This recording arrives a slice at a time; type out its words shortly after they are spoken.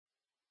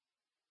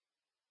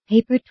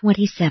Paper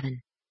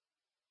 27.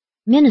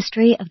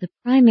 Ministry of the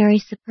Primary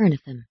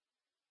Supernifim.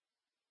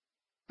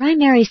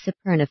 Primary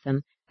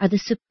Supernifim are the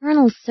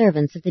supernal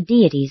servants of the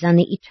deities on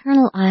the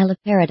eternal Isle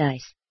of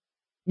Paradise.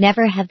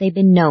 Never have they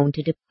been known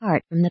to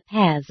depart from the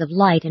paths of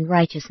light and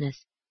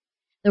righteousness.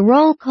 The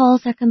roll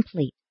calls are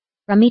complete.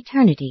 From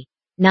eternity,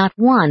 not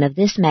one of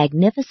this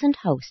magnificent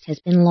host has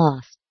been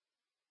lost.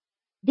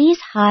 These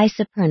high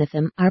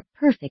Supernifim are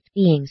perfect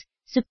beings,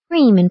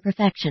 supreme in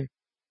perfection,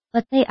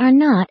 but they are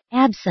not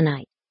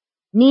absonite.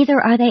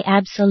 Neither are they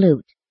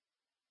absolute.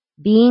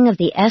 Being of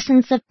the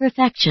essence of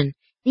perfection,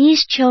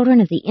 these children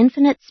of the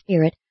infinite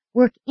spirit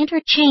work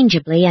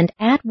interchangeably and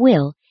at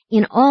will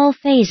in all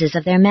phases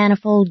of their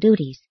manifold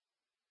duties.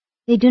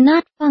 They do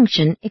not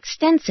function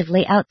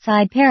extensively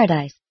outside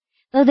paradise,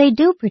 though they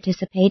do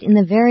participate in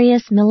the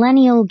various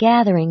millennial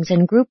gatherings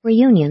and group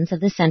reunions of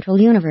the central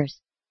universe.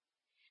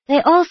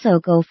 They also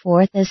go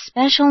forth as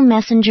special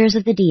messengers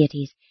of the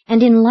deities,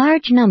 and in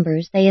large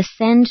numbers they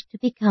ascend to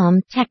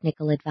become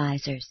technical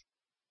advisors.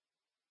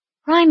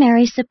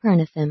 Primary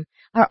Supernifim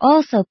are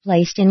also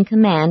placed in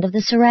command of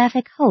the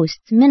seraphic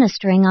hosts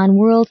ministering on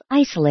worlds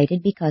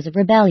isolated because of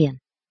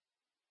rebellion.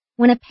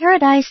 When a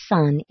paradise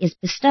son is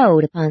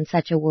bestowed upon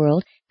such a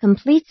world,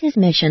 completes his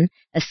mission,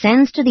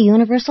 ascends to the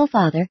Universal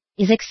Father,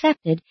 is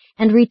accepted,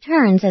 and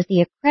returns as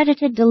the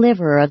accredited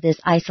deliverer of this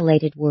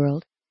isolated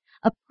world,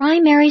 a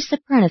primary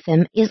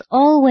Supernifim is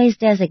always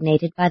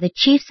designated by the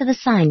chiefs of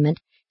assignment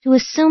to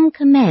assume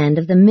command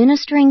of the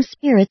ministering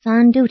spirits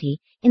on duty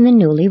in the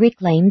newly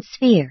reclaimed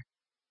sphere.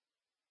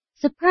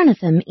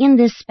 Supernifim in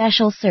this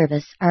special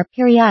service are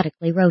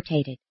periodically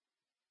rotated.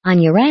 On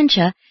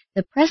Urantia,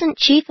 the present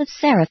chief of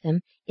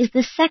Seraphim is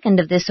the second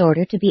of this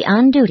order to be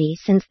on duty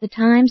since the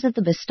times of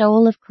the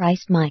bestowal of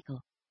Christ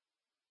Michael.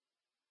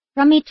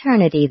 From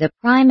eternity, the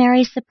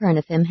primary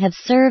Supernifim have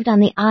served on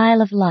the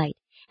Isle of Light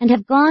and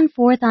have gone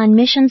forth on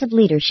missions of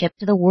leadership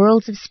to the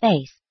worlds of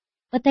space,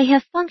 but they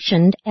have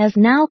functioned as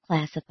now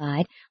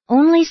classified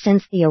only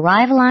since the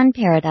arrival on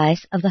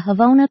Paradise of the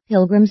Havona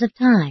Pilgrims of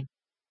Time.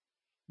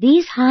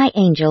 These high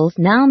angels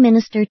now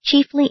minister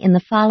chiefly in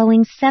the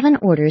following 7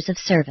 orders of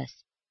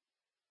service.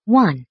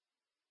 1.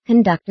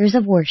 Conductors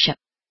of worship.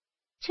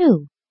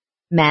 2.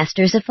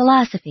 Masters of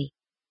philosophy.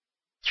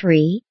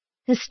 3.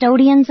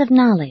 Custodians of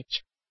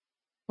knowledge.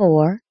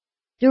 4.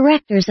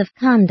 Directors of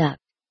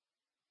conduct.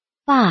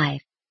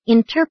 5.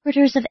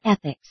 Interpreters of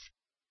ethics.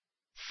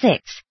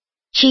 6.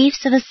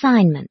 Chiefs of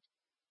assignment.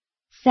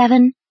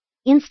 7.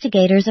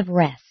 Instigators of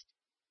rest.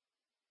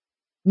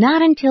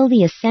 Not until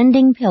the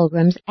ascending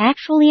pilgrims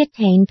actually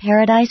attain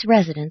paradise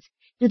residence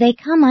do they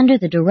come under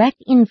the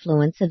direct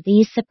influence of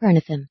these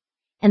Supernifim,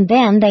 and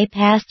then they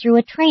pass through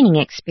a training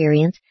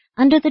experience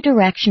under the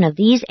direction of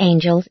these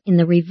angels in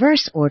the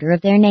reverse order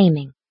of their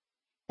naming.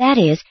 That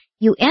is,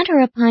 you enter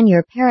upon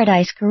your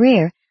paradise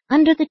career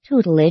under the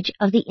tutelage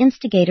of the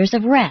instigators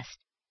of rest,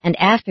 and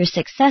after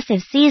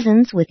successive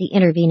seasons with the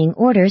intervening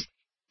orders,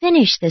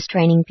 finish this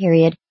training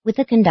period with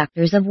the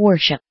conductors of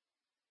worship.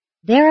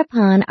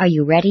 Thereupon are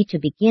you ready to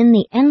begin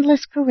the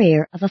endless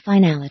career of a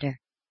finaliter.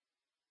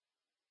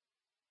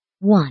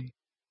 1.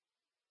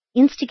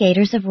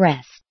 Instigators of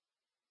rest.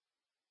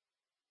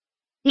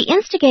 The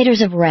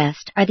instigators of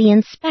rest are the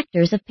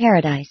inspectors of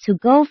paradise who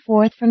go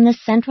forth from the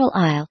central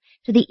isle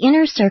to the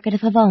inner circuit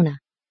of Havona,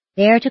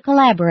 there to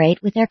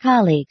collaborate with their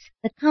colleagues,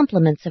 the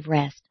complements of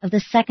rest of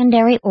the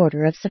secondary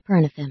order of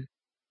Supernifim.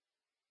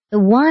 The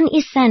one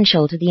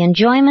essential to the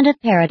enjoyment of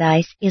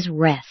paradise is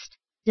rest,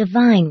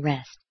 divine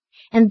rest,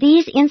 and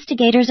these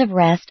instigators of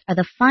rest are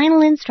the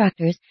final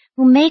instructors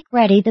who make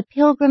ready the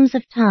pilgrims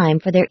of time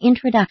for their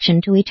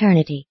introduction to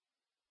eternity.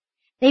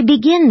 They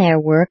begin their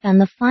work on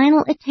the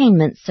final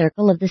attainment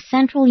circle of the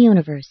central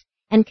universe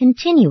and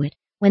continue it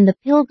when the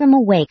pilgrim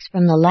awakes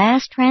from the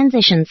last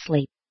transition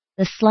sleep,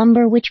 the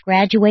slumber which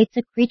graduates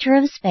a creature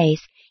of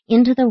space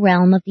into the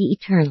realm of the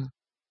eternal.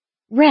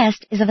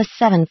 Rest is of a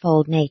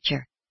 7-fold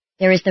nature.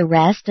 There is the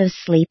rest of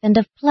sleep and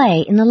of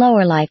play in the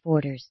lower life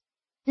orders,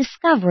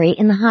 discovery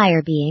in the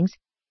higher beings,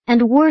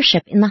 and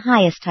worship in the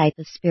highest type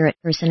of spirit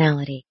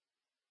personality.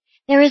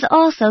 There is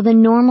also the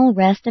normal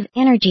rest of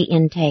energy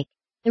intake,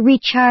 the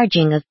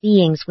recharging of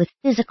beings with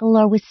physical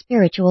or with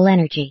spiritual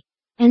energy.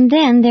 And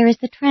then there is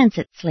the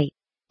transit sleep,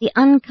 the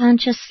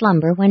unconscious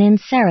slumber when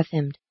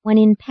enseraphimed, when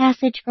in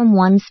passage from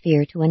one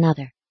sphere to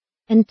another.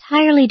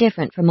 Entirely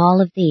different from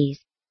all of these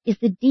is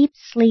the deep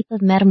sleep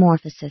of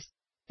metamorphosis,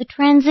 the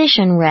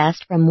transition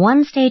rest from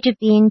one stage of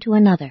being to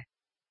another,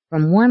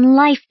 from one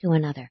life to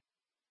another,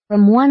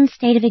 from one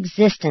state of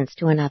existence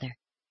to another,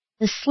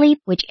 the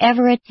sleep which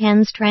ever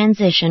attends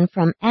transition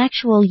from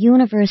actual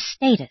universe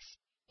status,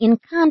 in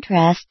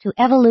contrast to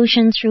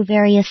evolution through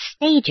various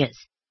stages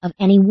of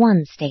any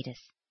one status.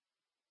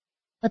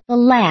 But the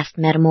last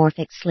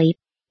metamorphic sleep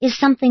is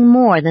something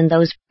more than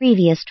those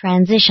previous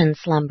transition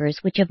slumbers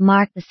which have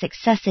marked the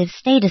successive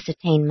status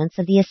attainments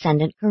of the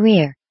ascendant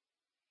career.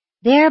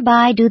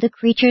 Thereby do the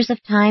creatures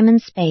of time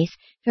and space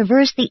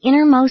traverse the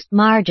innermost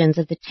margins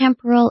of the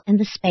temporal and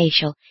the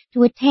spatial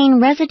to attain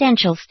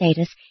residential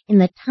status in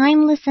the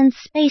timeless and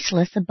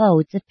spaceless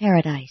abodes of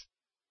paradise.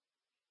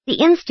 The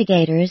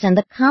instigators and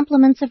the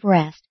complements of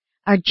rest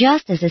are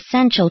just as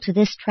essential to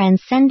this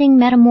transcending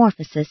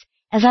metamorphosis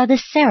as are the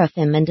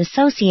seraphim and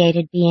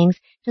associated beings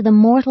to the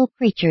mortal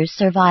creature's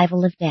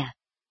survival of death.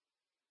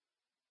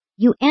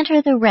 You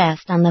enter the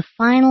rest on the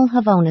final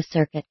Havona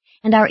circuit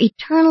and are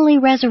eternally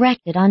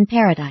resurrected on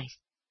paradise.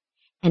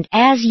 And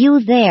as you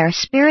there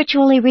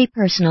spiritually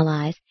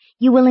repersonalize,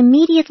 you will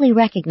immediately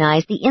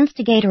recognize the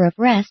instigator of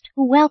rest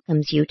who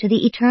welcomes you to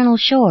the eternal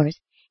shores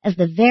as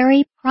the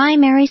very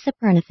primary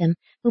Supernithim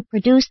who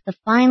produced the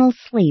final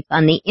sleep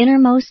on the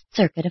innermost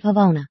circuit of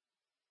Havona.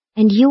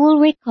 And you will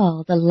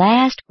recall the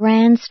last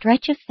grand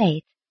stretch of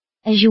faith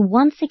as you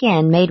once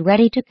again made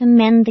ready to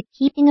commend the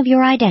keeping of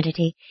your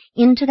identity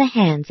into the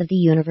hands of the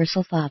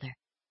Universal Father.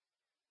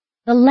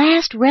 The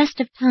last rest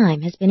of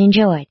time has been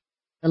enjoyed.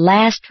 The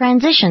last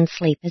transition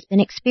sleep has been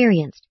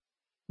experienced.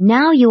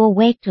 Now you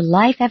awake to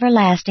life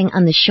everlasting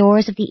on the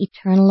shores of the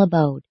eternal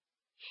abode.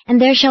 And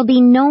there shall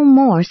be no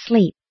more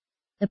sleep.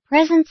 The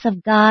presence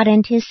of God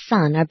and His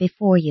Son are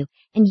before you,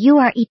 and you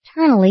are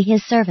eternally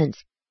His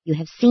servants. You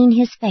have seen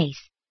His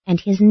face, and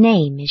His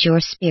name is your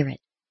spirit.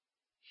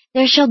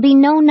 There shall be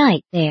no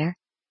night there,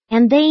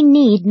 and they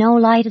need no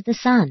light of the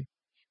sun,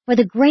 for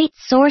the great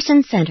source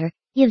and center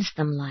gives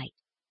them light.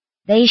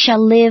 They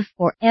shall live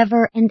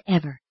forever and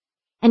ever,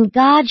 and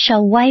God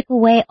shall wipe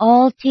away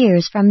all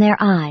tears from their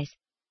eyes.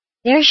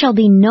 There shall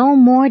be no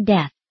more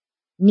death,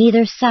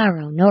 neither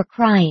sorrow nor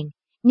crying,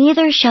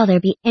 neither shall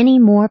there be any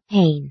more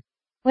pain,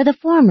 for the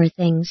former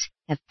things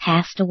have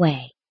passed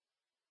away.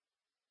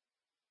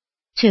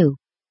 2.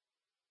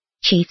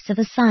 Chiefs of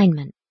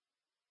Assignment.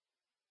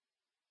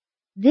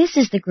 This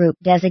is the group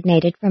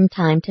designated from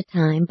time to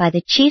time by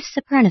the Chief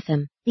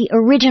Supernithim, the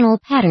original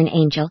pattern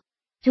angel,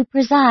 to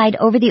preside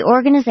over the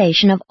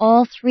organization of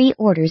all three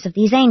orders of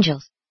these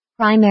angels,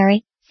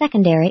 primary,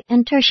 secondary,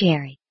 and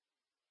tertiary.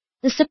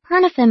 The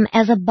Supernithim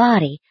as a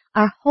body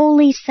are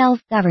wholly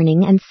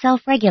self-governing and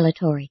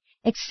self-regulatory,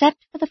 except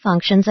for the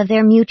functions of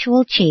their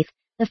mutual chief,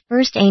 the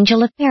first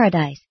angel of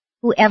paradise,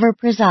 who ever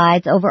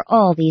presides over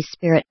all these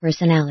spirit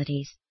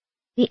personalities.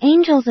 The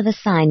angels of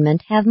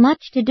assignment have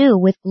much to do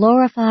with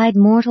glorified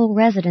mortal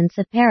residents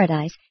of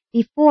paradise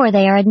before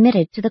they are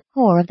admitted to the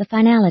core of the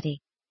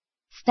finality.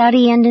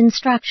 Study and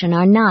instruction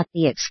are not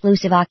the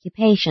exclusive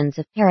occupations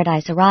of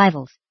paradise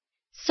arrivals.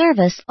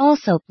 Service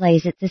also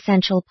plays its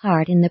essential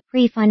part in the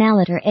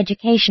pre-finaliter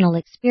educational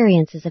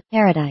experiences of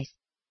paradise.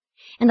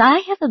 And I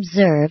have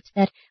observed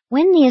that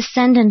when the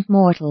ascendant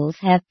mortals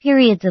have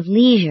periods of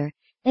leisure,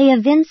 they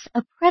evince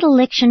a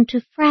predilection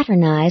to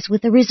fraternize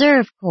with the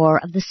reserve corps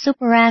of the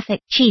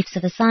superaphic chiefs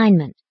of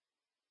assignment.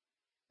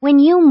 When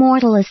you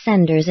mortal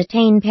ascenders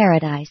attain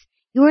paradise,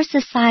 your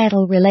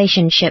societal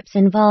relationships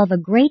involve a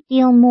great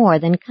deal more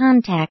than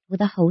contact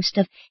with a host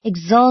of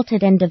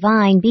exalted and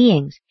divine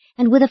beings,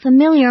 and with a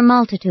familiar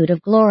multitude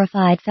of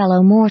glorified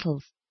fellow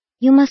mortals.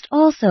 You must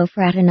also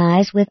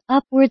fraternize with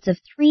upwards of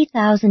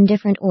 3,000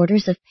 different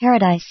orders of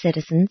paradise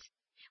citizens,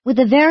 with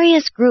the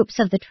various groups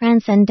of the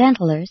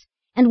transcendentalers,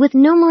 and with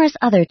numerous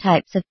other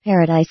types of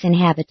paradise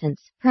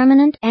inhabitants,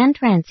 permanent and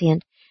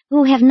transient,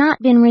 who have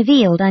not been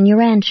revealed on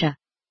Urantia.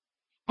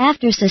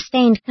 After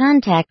sustained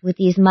contact with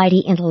these mighty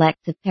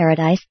intellects of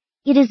paradise,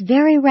 it is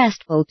very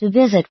restful to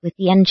visit with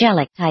the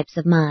angelic types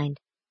of mind.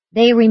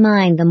 They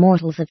remind the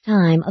mortals of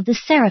time of the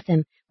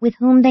seraphim with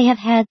whom they have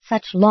had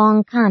such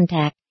long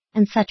contact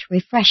and such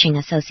refreshing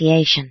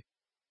association.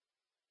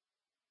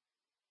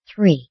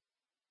 3.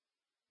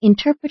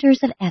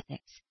 Interpreters of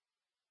Ethics.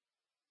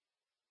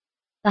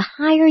 The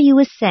higher you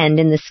ascend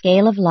in the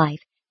scale of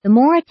life, the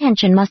more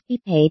attention must be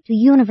paid to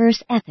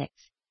universe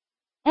ethics.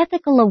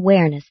 Ethical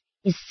awareness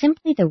is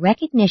simply the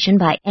recognition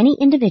by any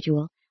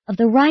individual of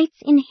the rights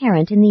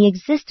inherent in the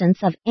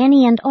existence of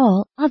any and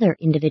all other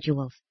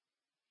individuals.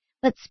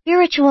 But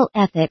spiritual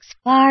ethics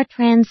far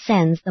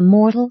transcends the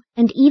mortal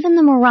and even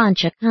the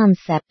Morantia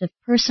concept of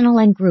personal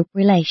and group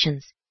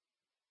relations.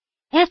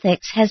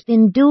 Ethics has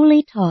been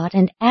duly taught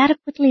and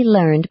adequately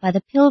learned by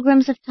the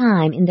pilgrims of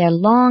time in their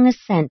long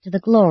ascent to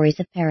the glories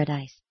of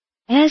paradise.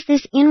 As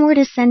this inward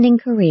ascending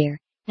career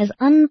has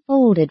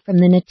unfolded from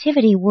the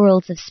nativity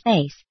worlds of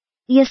space,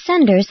 the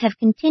ascenders have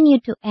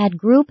continued to add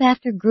group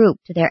after group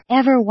to their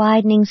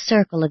ever-widening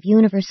circle of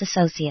universe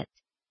associates.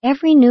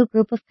 Every new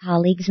group of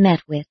colleagues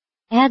met with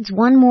adds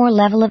one more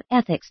level of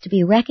ethics to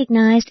be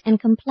recognized and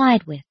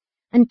complied with,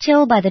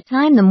 until by the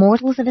time the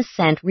mortals of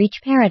ascent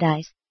reach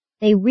paradise,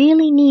 they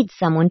really need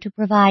someone to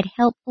provide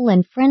helpful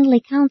and friendly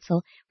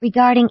counsel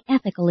regarding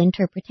ethical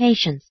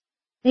interpretations.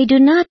 They do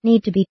not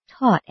need to be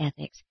taught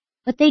ethics,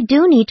 but they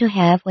do need to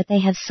have what they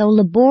have so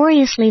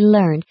laboriously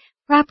learned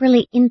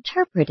properly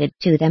interpreted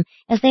to them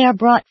as they are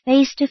brought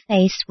face to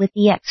face with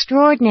the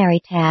extraordinary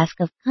task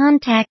of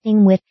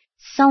contacting with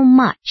so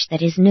much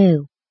that is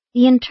new.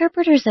 The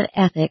interpreters of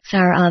ethics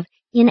are of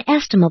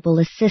inestimable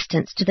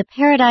assistance to the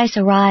Paradise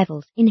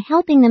arrivals in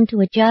helping them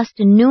to adjust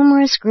to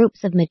numerous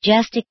groups of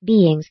majestic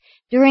beings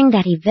during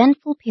that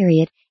eventful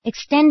period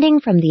extending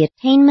from the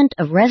attainment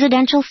of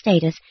residential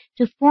status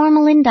to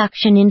formal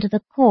induction into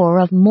the core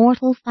of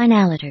mortal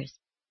finaliters.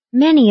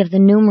 Many of the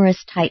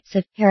numerous types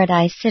of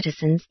Paradise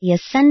citizens the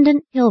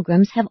ascendant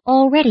pilgrims have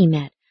already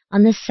met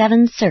on the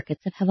 7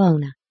 circuits of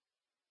Havona.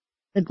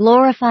 The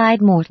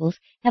glorified mortals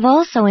have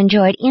also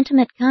enjoyed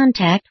intimate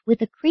contact with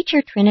the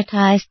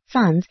creature-trinitized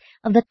sons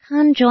of the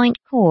conjoint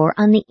core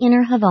on the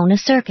inner Havona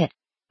circuit,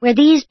 where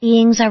these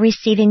beings are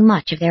receiving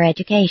much of their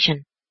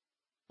education.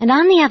 And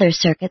on the other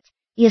circuits,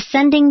 the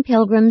ascending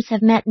pilgrims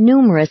have met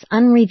numerous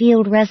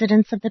unrevealed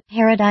residents of the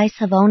Paradise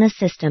Havona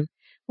system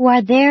who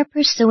are there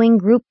pursuing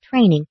group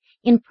training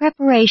in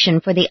preparation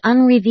for the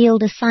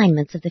unrevealed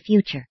assignments of the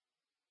future.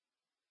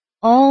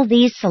 All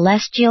these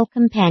celestial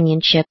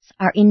companionships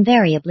are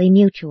invariably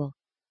mutual.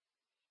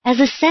 As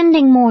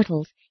ascending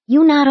mortals,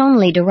 you not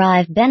only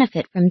derive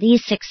benefit from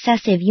these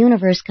successive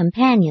universe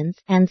companions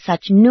and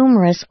such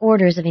numerous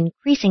orders of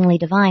increasingly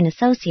divine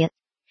associates,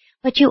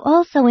 but you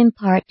also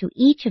impart to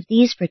each of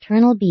these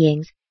fraternal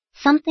beings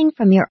something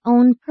from your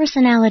own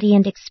personality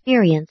and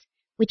experience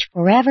which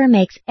forever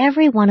makes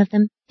every one of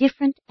them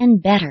different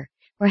and better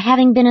for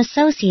having been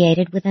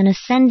associated with an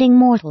ascending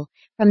mortal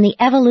from the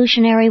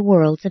evolutionary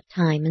worlds of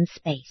time and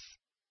space.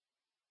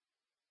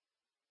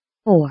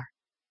 4.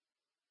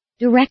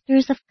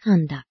 Directors of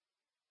Conduct.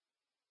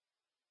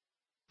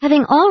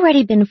 Having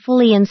already been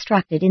fully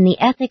instructed in the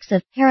ethics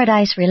of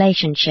Paradise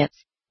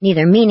relationships,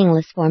 neither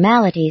meaningless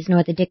formalities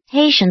nor the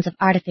dictations of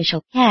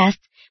artificial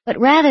castes, but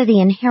rather the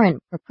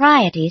inherent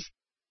proprieties,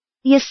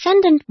 the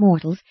ascendant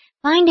mortals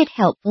find it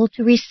helpful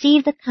to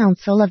receive the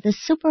counsel of the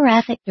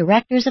superathic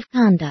directors of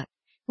conduct,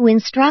 who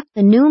instruct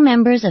the new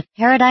members of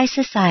Paradise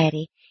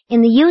Society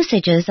in the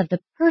usages of the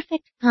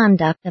perfect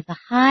conduct of the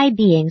high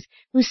beings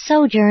who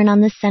sojourn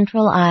on the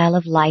central isle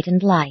of light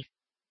and life.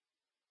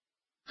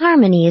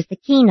 Harmony is the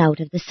keynote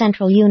of the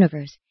central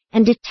universe,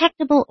 and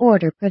detectable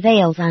order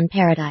prevails on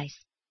Paradise.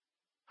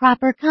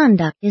 Proper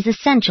conduct is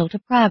essential to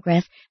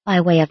progress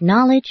by way of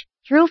knowledge,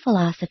 through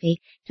philosophy,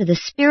 to the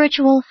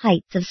spiritual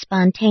heights of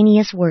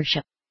spontaneous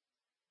worship.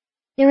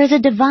 There is a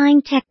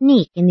divine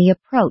technique in the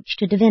approach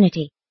to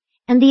divinity,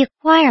 and the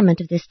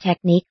acquirement of this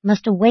technique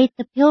must await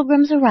the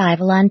pilgrim's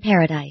arrival on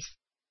Paradise.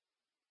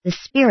 The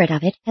spirit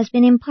of it has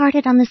been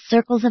imparted on the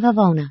circles of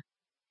Havona,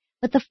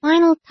 but the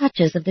final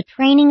touches of the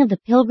training of the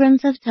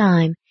pilgrims of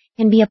time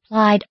can be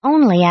applied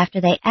only after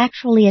they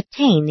actually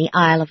attain the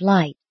Isle of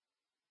Light.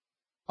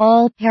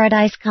 All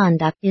Paradise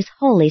conduct is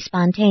wholly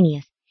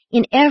spontaneous,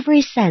 in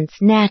every sense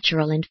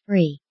natural and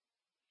free.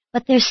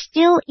 But there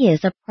still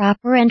is a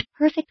proper and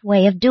perfect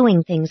way of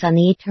doing things on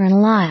the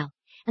Eternal Isle,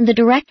 and the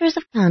directors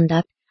of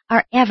conduct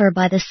are ever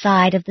by the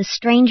side of the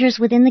strangers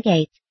within the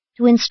gates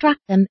to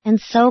instruct them and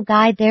so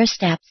guide their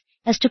steps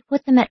as to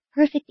put them at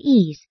perfect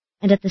ease,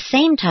 and at the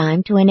same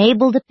time to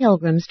enable the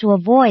pilgrims to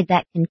avoid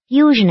that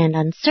confusion and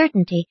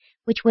uncertainty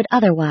which would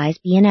otherwise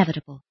be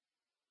inevitable.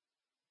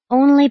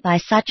 Only by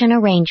such an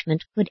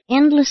arrangement could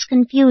endless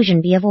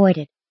confusion be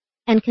avoided,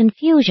 and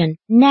confusion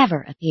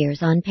never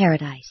appears on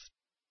Paradise.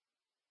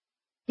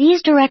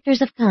 These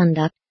directors of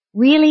conduct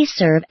really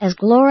serve as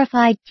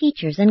glorified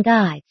teachers and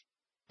guides.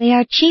 They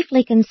are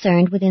chiefly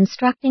concerned with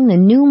instructing the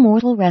new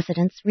mortal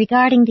residents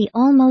regarding the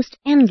almost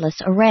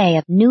endless array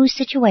of new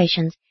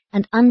situations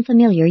and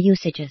unfamiliar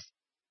usages.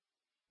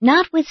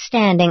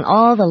 Notwithstanding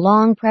all the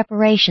long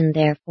preparation,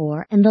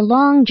 therefore, and the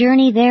long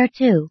journey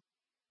thereto,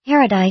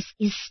 Paradise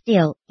is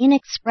still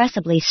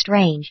inexpressibly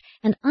strange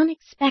and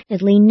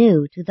unexpectedly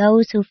new to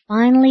those who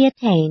finally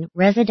attain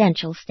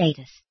residential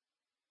status.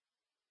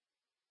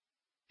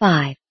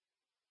 5.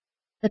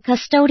 The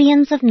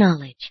Custodians of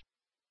Knowledge.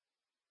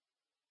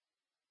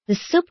 The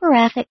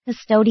superathic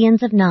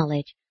custodians of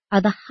knowledge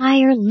are the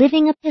higher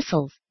living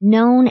epistles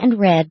known and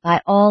read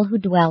by all who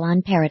dwell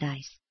on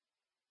Paradise.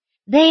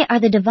 They are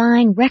the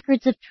divine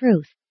records of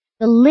truth,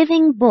 the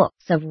living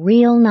books of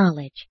real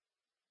knowledge.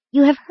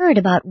 You have heard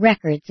about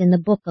records in the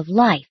book of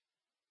life.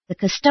 The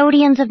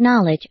custodians of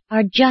knowledge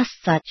are just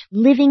such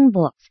living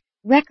books,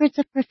 records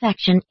of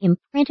perfection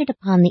imprinted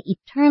upon the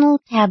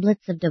eternal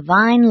tablets of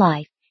divine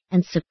life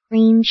and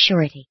supreme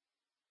surety.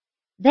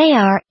 They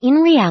are, in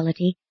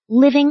reality,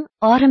 living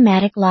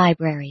automatic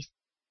libraries.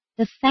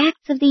 The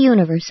facts of the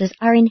universes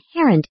are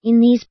inherent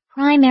in these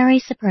primary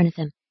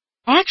supernathum,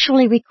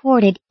 actually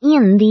recorded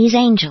in these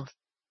angels.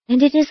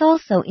 And it is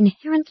also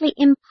inherently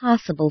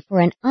impossible for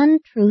an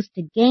untruth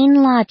to gain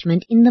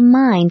lodgment in the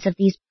minds of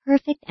these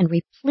perfect and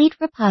replete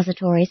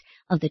repositories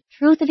of the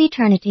truth of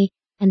eternity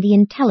and the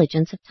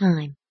intelligence of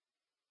time.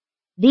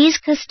 These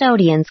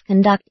custodians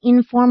conduct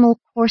informal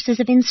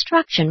courses of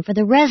instruction for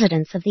the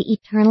residents of the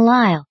Eternal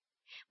Isle,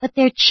 but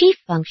their chief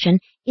function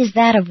is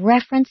that of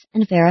reference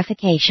and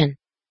verification.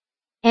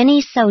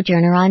 Any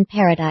sojourner on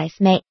Paradise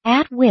may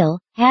at will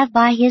have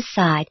by his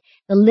side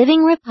the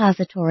living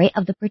repository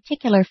of the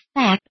particular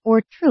fact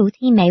or truth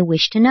he may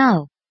wish to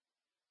know.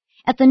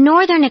 At the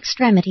northern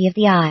extremity of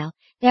the isle,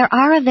 there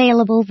are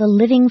available the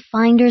living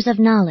finders of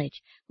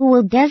knowledge, who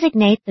will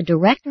designate the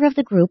director of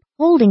the group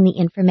holding the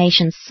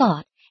information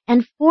sought,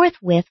 and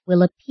forthwith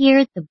will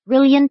appear the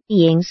brilliant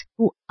beings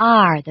who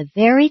are the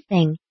very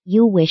thing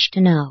you wish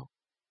to know.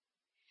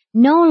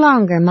 No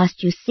longer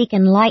must you seek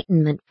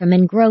enlightenment from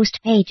engrossed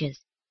pages.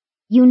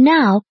 You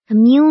now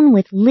commune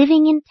with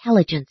living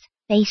intelligence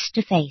face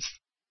to face.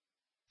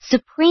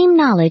 Supreme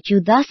knowledge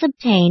you thus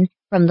obtain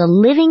from the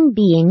living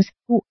beings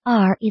who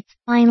are its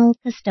final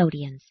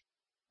custodians.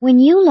 When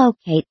you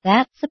locate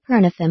that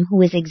Supernifim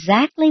who is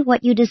exactly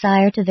what you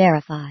desire to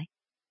verify,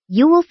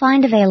 you will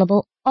find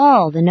available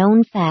all the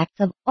known facts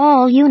of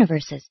all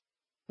universes,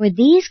 for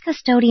these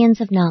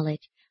custodians of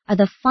knowledge are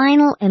the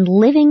final and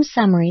living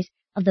summaries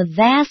of the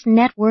vast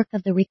network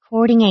of the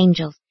recording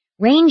angels,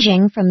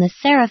 ranging from the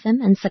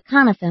Seraphim and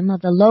Seconifim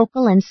of the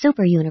local and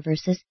super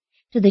universes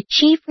to the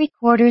chief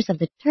recorders of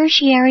the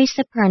tertiary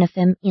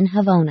Supernifim in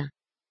Havona.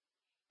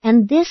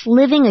 And this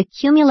living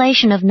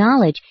accumulation of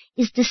knowledge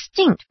is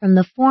distinct from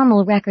the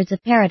formal records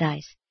of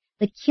paradise,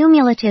 the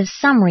cumulative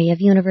summary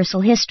of universal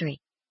history.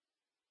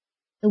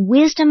 The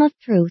wisdom of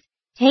truth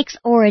takes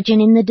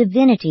origin in the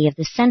divinity of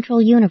the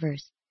central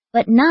universe,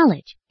 but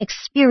knowledge,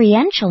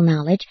 experiential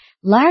knowledge,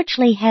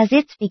 largely has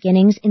its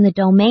beginnings in the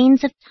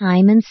domains of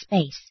time and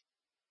space.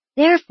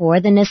 Therefore,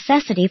 the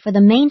necessity for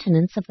the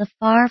maintenance of the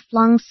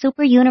far-flung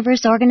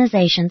super-universe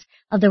organizations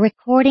of the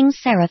recording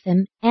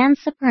Seraphim and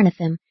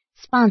Supernifim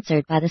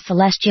sponsored by the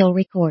celestial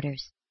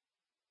recorders.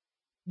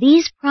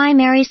 These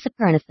primary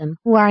Supernifim,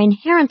 who are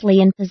inherently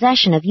in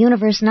possession of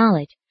universe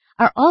knowledge,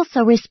 are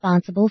also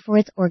responsible for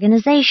its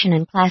organization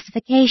and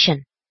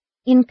classification.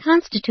 In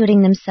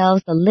constituting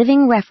themselves the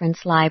living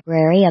reference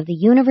library of the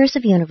universe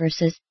of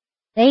universes,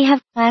 they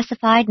have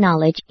classified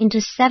knowledge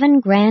into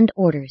 7 grand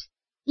orders,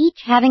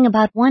 each having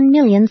about 1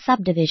 million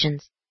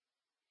subdivisions.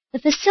 The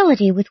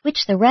facility with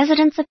which the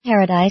residents of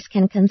paradise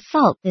can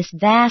consult this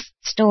vast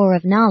store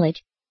of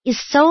knowledge is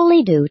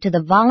solely due to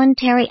the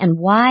voluntary and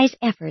wise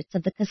efforts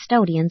of the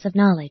custodians of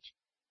knowledge.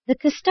 The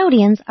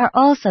custodians are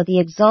also the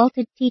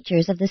exalted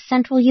teachers of the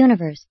central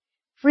universe,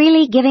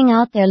 freely giving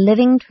out their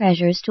living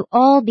treasures to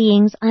all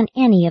beings on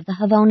any of the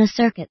Havona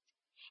circuits,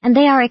 and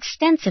they are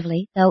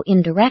extensively, though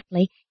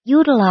indirectly,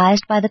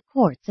 utilized by the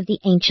courts of the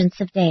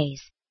Ancients of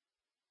Days.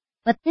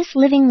 But this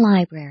living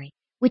library,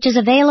 which is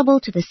available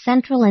to the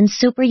central and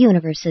super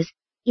universes,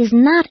 is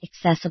not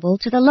accessible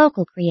to the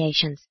local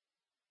creations.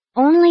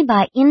 Only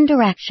by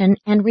indirection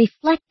and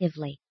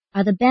reflectively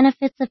are the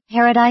benefits of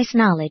paradise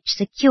knowledge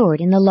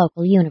secured in the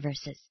local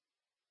universes.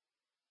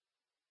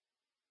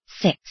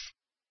 6.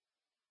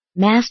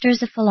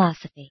 Masters of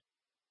Philosophy.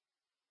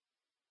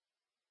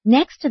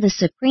 Next to the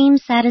supreme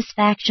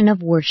satisfaction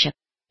of worship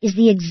is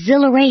the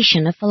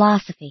exhilaration of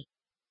philosophy.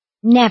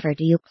 Never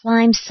do you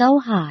climb so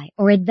high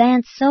or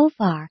advance so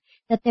far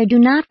that there do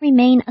not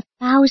remain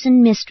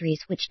 1,000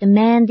 mysteries which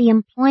demand the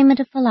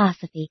employment of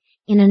philosophy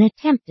in an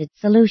attempted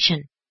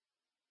solution.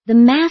 The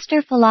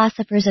master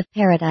philosophers of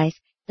paradise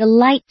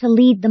delight to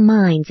lead the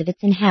minds of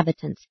its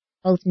inhabitants,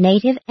 both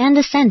native and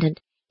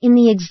ascendant, in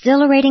the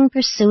exhilarating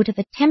pursuit of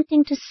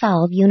attempting to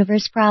solve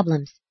universe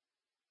problems.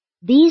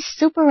 These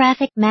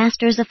superathic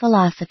masters of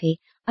philosophy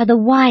are the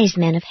wise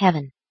men of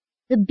heaven,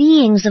 the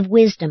beings of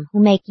wisdom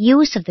who make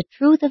use of the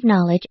truth of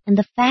knowledge and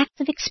the facts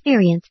of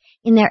experience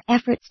in their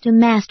efforts to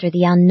master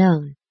the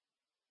unknown.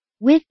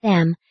 With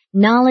them,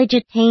 knowledge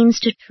attains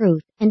to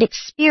truth and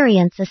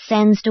experience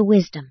ascends to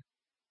wisdom.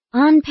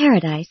 On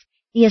paradise,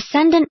 the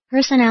ascendant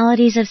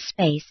personalities of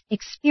space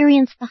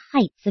experience the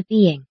heights of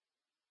being.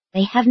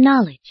 They have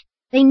knowledge.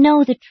 They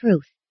know the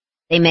truth.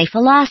 They may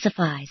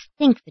philosophize,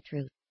 think the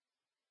truth.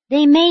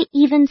 They may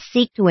even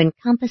seek to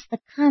encompass the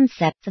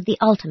concepts of the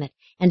ultimate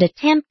and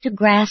attempt to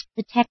grasp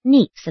the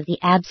techniques of the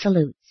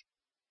absolutes.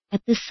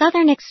 At the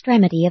southern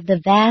extremity of the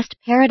vast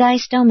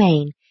paradise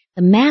domain,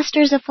 the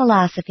masters of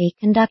philosophy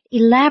conduct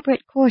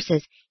elaborate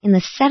courses in the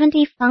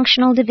 70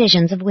 functional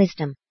divisions of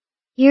wisdom.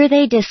 Here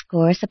they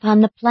discourse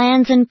upon the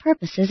plans and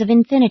purposes of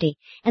infinity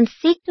and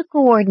seek to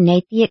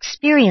coordinate the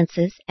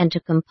experiences and to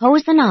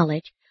compose the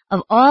knowledge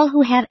of all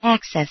who have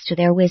access to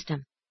their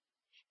wisdom.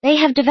 They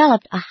have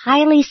developed a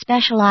highly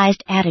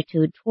specialized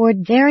attitude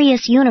toward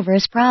various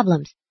universe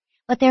problems,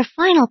 but their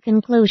final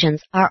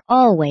conclusions are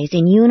always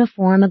in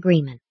uniform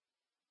agreement.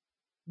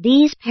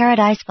 These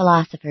paradise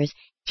philosophers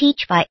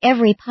teach by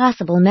every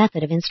possible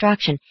method of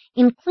instruction,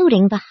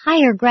 including the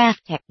higher graph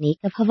technique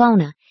of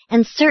Havona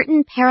and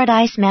certain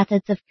paradise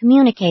methods of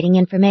communicating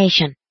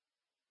information.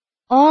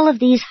 All of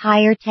these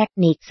higher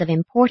techniques of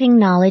importing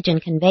knowledge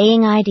and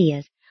conveying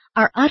ideas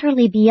are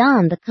utterly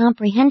beyond the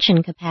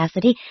comprehension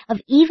capacity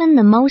of even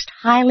the most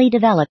highly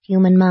developed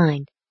human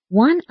mind.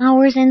 1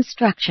 hour's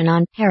instruction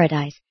on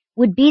paradise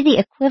would be the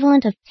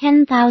equivalent of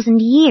 10,000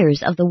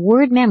 years of the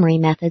word memory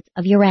methods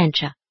of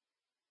Urantia.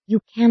 You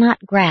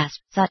cannot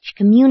grasp such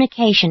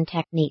communication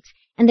techniques,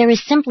 and there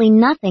is simply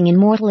nothing in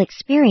mortal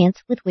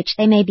experience with which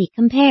they may be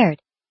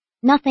compared,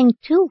 nothing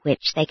to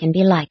which they can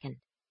be likened.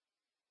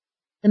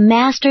 The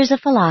masters of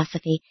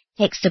philosophy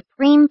take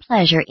supreme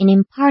pleasure in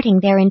imparting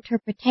their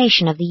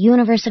interpretation of the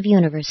universe of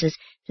universes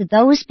to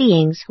those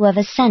beings who have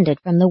ascended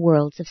from the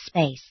worlds of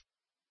space.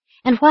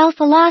 And while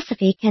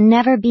philosophy can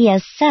never be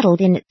as settled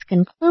in its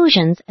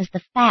conclusions as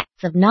the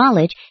facts of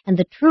knowledge and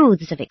the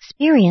truths of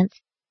experience,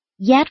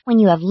 yet when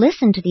you have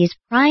listened to these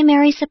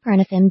primary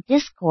Supernifim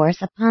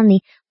discourse upon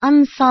the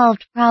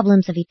unsolved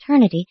problems of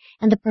eternity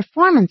and the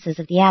performances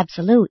of the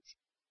absolutes,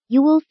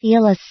 you will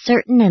feel a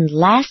certain and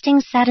lasting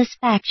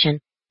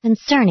satisfaction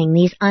concerning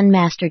these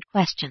unmastered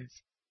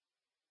questions.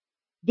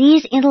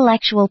 These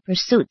intellectual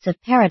pursuits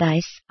of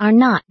paradise are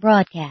not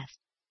broadcast.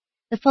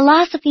 The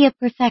philosophy of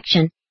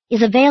perfection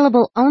is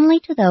available only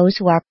to those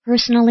who are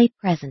personally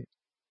present.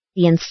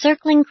 The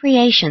encircling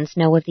creations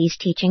know of these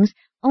teachings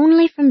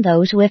only from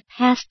those who have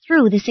passed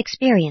through this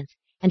experience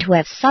and who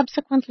have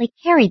subsequently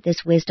carried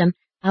this wisdom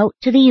out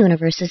to the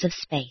universes of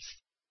space.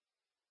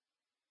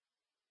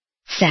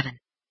 7.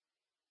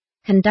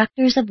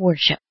 Conductors of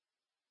Worship.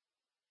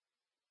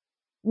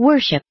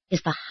 Worship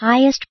is the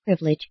highest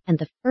privilege and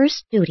the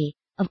first duty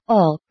of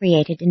all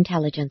created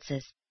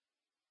intelligences.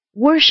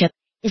 Worship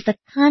is the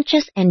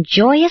conscious and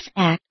joyous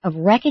act of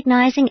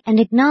recognizing and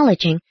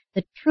acknowledging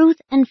the truth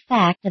and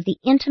fact of the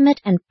intimate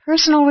and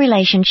personal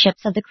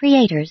relationships of the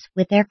creators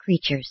with their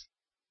creatures.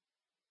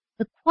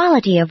 The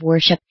quality of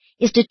worship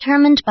is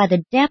determined by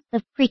the depth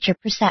of creature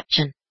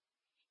perception.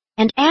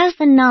 And as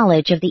the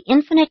knowledge of the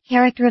infinite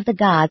character of the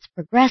gods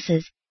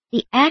progresses,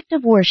 the act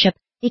of worship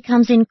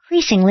becomes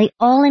increasingly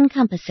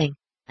all-encompassing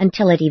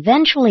until it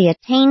eventually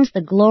attains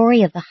the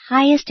glory of the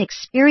highest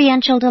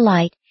experiential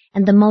delight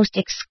and the most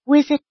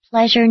exquisite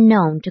pleasure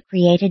known to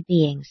created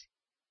beings.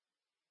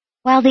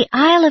 While the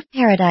Isle of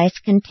Paradise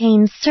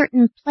contains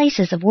certain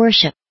places of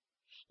worship,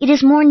 it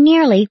is more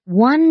nearly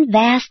one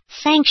vast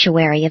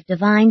sanctuary of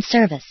divine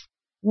service.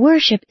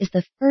 Worship is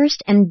the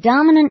first and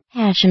dominant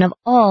passion of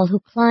all who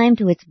climb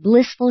to its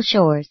blissful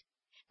shores,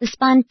 the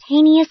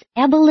spontaneous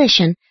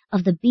ebullition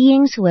of the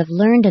beings who have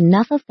learned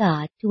enough of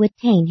God to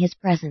attain His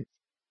presence.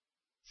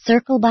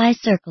 Circle by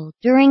circle,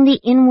 during the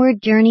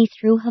inward journey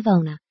through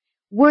Havona,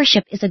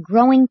 worship is a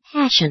growing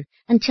passion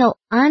until,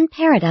 on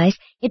Paradise,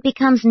 it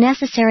becomes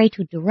necessary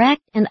to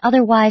direct and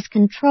otherwise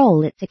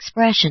control its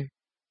expression.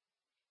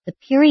 The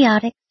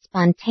periodic,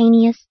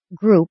 spontaneous,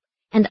 group,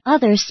 and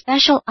other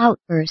special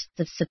outbursts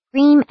of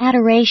supreme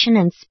adoration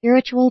and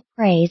spiritual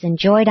praise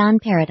enjoyed on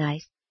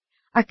Paradise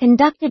are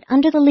conducted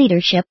under the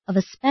leadership of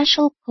a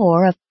special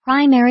corps of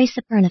primary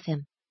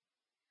Supernifim.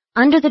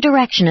 Under the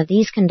direction of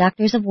these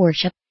conductors of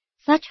worship,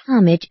 such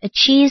homage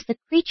achieves the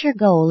creature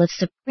goal of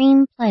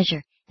supreme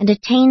pleasure and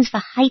attains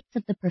the heights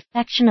of the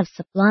perfection of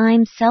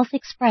sublime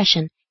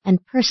self-expression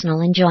and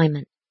personal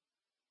enjoyment.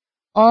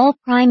 All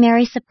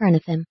primary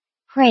Supernifim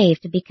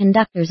crave to be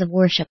conductors of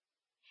worship,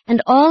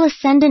 and all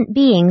ascendant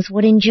beings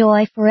would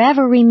enjoy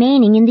forever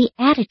remaining in the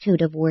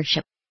attitude of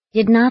worship,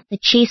 did not the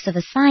chiefs of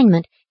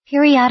assignment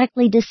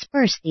periodically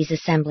disperse these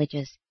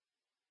assemblages.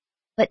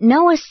 But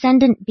no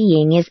ascendant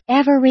being is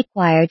ever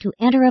required to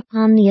enter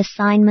upon the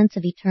assignments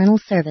of eternal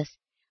service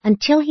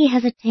until he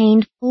has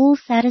attained full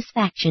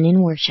satisfaction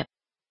in worship.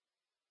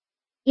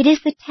 It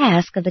is the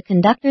task of the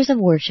conductors of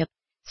worship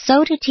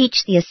so to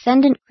teach the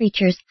ascendant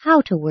creatures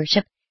how to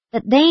worship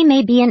that they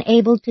may be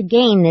enabled to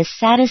gain this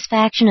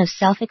satisfaction of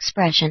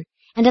self-expression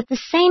and at the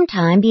same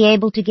time be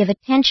able to give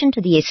attention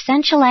to the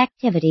essential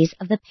activities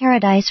of the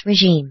Paradise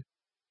regime.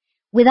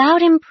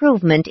 Without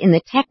improvement in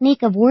the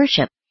technique of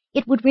worship,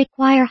 it would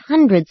require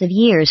hundreds of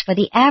years for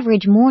the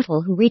average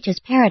mortal who reaches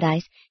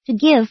Paradise to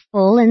give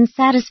full and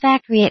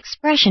satisfactory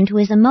expression to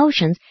his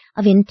emotions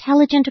of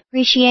intelligent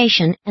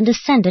appreciation and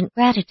ascendant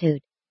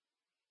gratitude.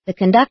 The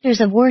conductors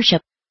of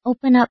worship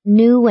open up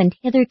new and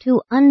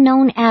hitherto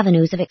unknown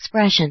avenues of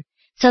expression,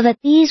 so that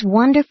these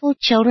wonderful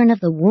children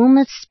of the womb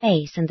of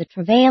space and the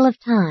travail of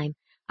time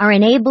are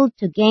enabled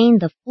to gain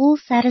the full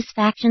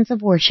satisfactions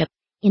of worship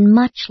in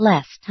much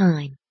less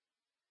time.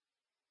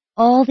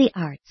 All the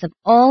arts of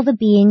all the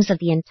beings of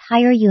the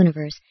entire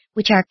universe,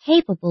 which are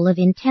capable of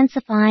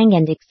intensifying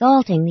and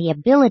exalting the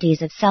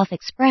abilities of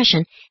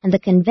self-expression and the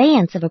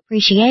conveyance of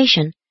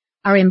appreciation,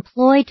 are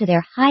employed to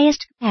their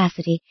highest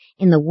capacity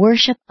in the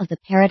worship of the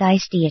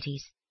Paradise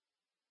deities.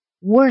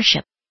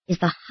 Worship is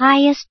the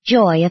highest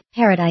joy of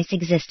Paradise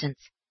existence.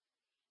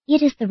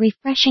 It is the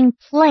refreshing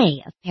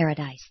play of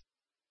Paradise.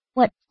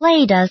 What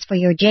play does for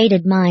your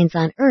jaded minds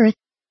on earth,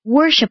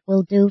 worship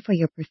will do for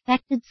your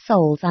perfected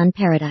souls on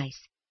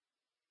Paradise.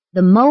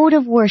 The mode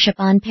of worship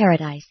on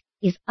Paradise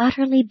is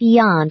utterly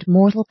beyond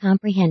mortal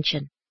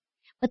comprehension,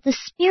 but the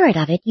spirit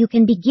of it you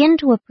can begin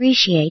to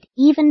appreciate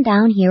even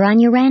down here on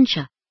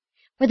Urantia,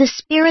 for the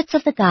spirits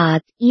of the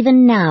gods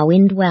even now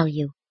indwell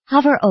you,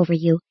 hover over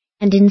you,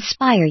 and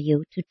inspire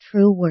you to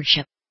true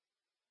worship.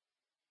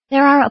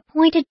 There are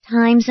appointed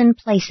times and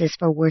places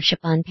for worship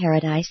on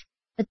Paradise,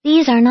 but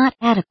these are not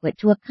adequate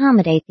to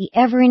accommodate the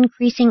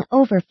ever-increasing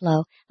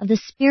overflow of the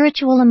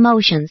spiritual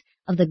emotions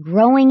of the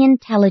growing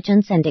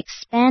intelligence and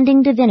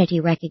expanding divinity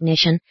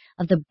recognition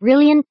of the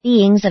brilliant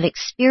beings of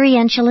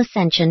experiential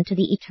ascension to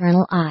the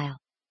Eternal Isle.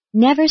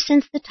 Never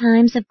since the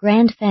times of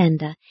Grand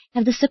Fanda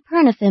have the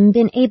Supernifim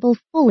been able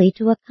fully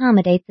to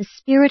accommodate the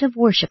spirit of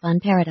worship on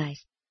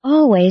Paradise.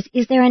 Always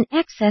is there an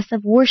excess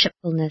of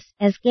worshipfulness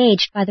as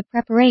gauged by the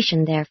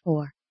preparation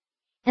therefor.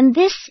 And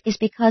this is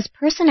because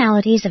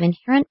personalities of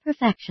inherent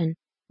perfection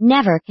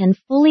never can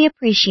fully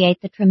appreciate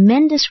the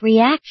tremendous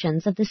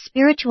reactions of the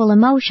spiritual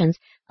emotions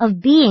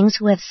of beings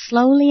who have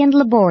slowly and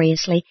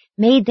laboriously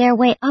made their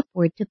way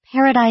upward to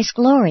paradise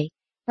glory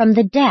from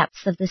the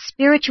depths of the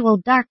spiritual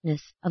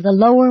darkness of the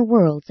lower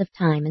worlds of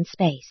time and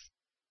space.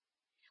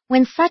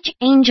 When such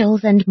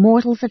angels and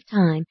mortals of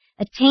time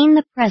attain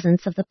the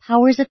presence of the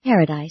powers of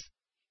paradise,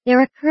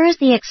 there occurs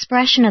the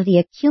expression of the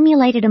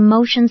accumulated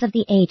emotions of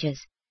the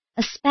ages,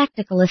 a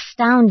spectacle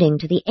astounding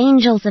to the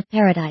angels of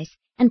paradise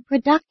and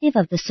productive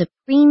of the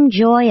supreme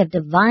joy of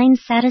divine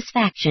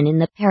satisfaction in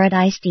the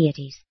paradise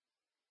deities.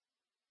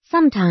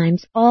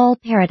 Sometimes all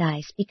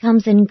paradise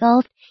becomes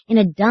engulfed in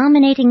a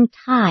dominating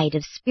tide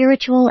of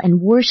spiritual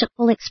and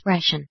worshipful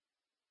expression.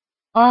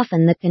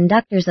 Often the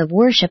conductors of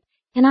worship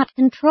cannot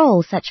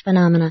control such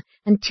phenomena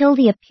until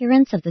the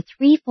appearance of the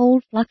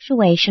threefold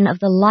fluctuation of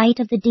the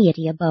light of the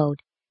deity abode,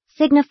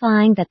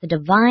 signifying that the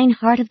divine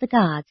heart of the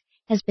gods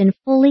has been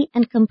fully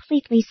and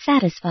completely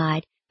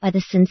satisfied by the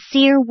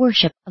sincere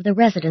worship of the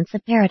residents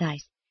of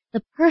paradise,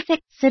 the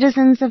perfect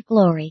citizens of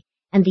glory,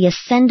 and the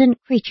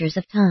ascendant creatures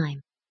of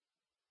time.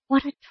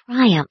 What a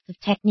triumph of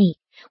technique!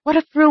 What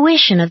a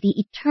fruition of the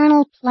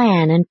eternal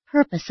plan and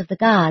purpose of the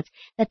gods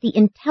that the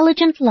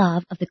intelligent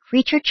love of the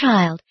creature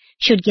child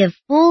should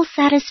give full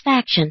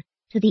satisfaction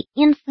to the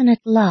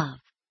infinite love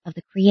of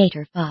the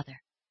Creator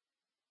Father.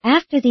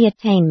 After the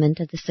attainment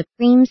of the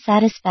supreme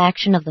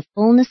satisfaction of the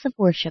fullness of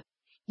worship,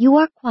 you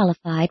are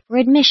qualified for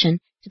admission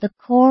to the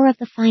core of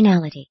the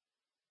finality.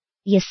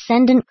 The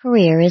ascendant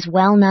career is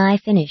well nigh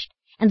finished,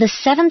 and the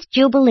seventh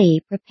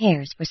Jubilee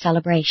prepares for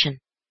celebration.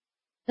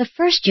 The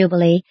first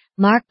Jubilee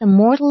marked the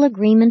mortal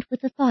agreement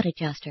with the thought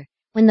adjuster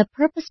when the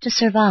purpose to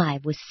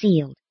survive was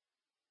sealed.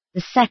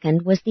 The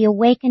second was the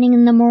awakening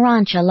in the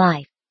Morancha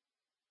life.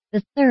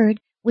 The third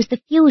was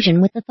the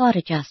fusion with the thought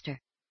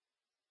adjuster.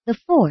 The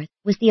fourth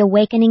was the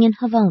awakening in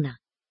Havona.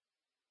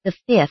 The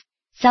fifth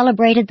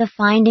celebrated the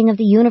finding of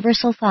the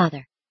Universal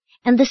Father,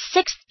 and the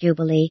sixth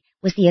Jubilee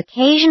was the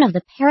occasion of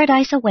the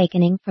Paradise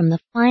awakening from the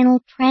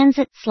final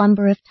transit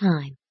slumber of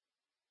time.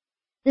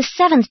 The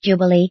seventh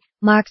Jubilee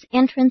marks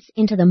entrance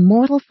into the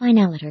mortal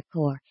finaliter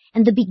core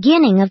and the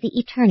beginning of the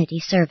eternity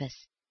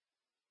service.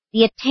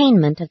 The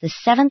attainment of the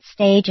seventh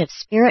stage of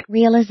spirit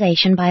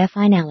realization by a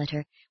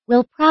finaliter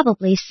will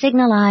probably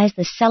signalize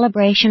the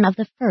celebration of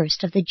the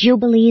first of the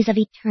Jubilees of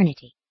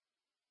eternity.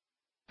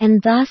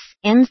 And thus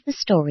ends the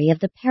story of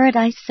the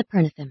Paradise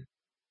Supernifim,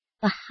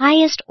 the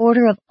highest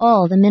order of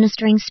all the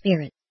ministering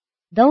spirits,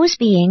 those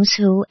beings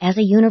who, as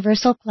a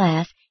universal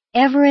class,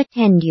 ever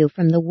attend you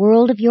from the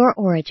world of your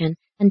origin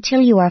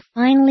until you are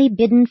finally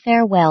bidden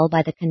farewell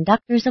by the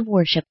conductors of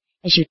worship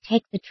as you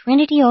take the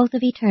Trinity Oath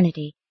of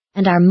Eternity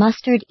and are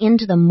mustered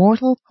into the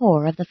mortal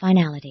core of the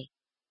finality.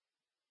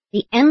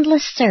 The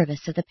endless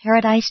service of the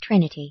Paradise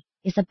Trinity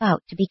is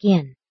about to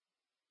begin,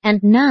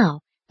 and now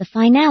the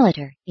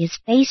finaliter is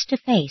face to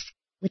face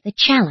with the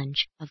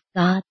challenge of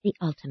God the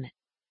Ultimate.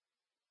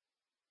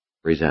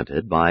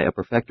 Presented by a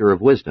Perfecter of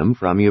Wisdom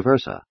from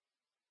Uversa.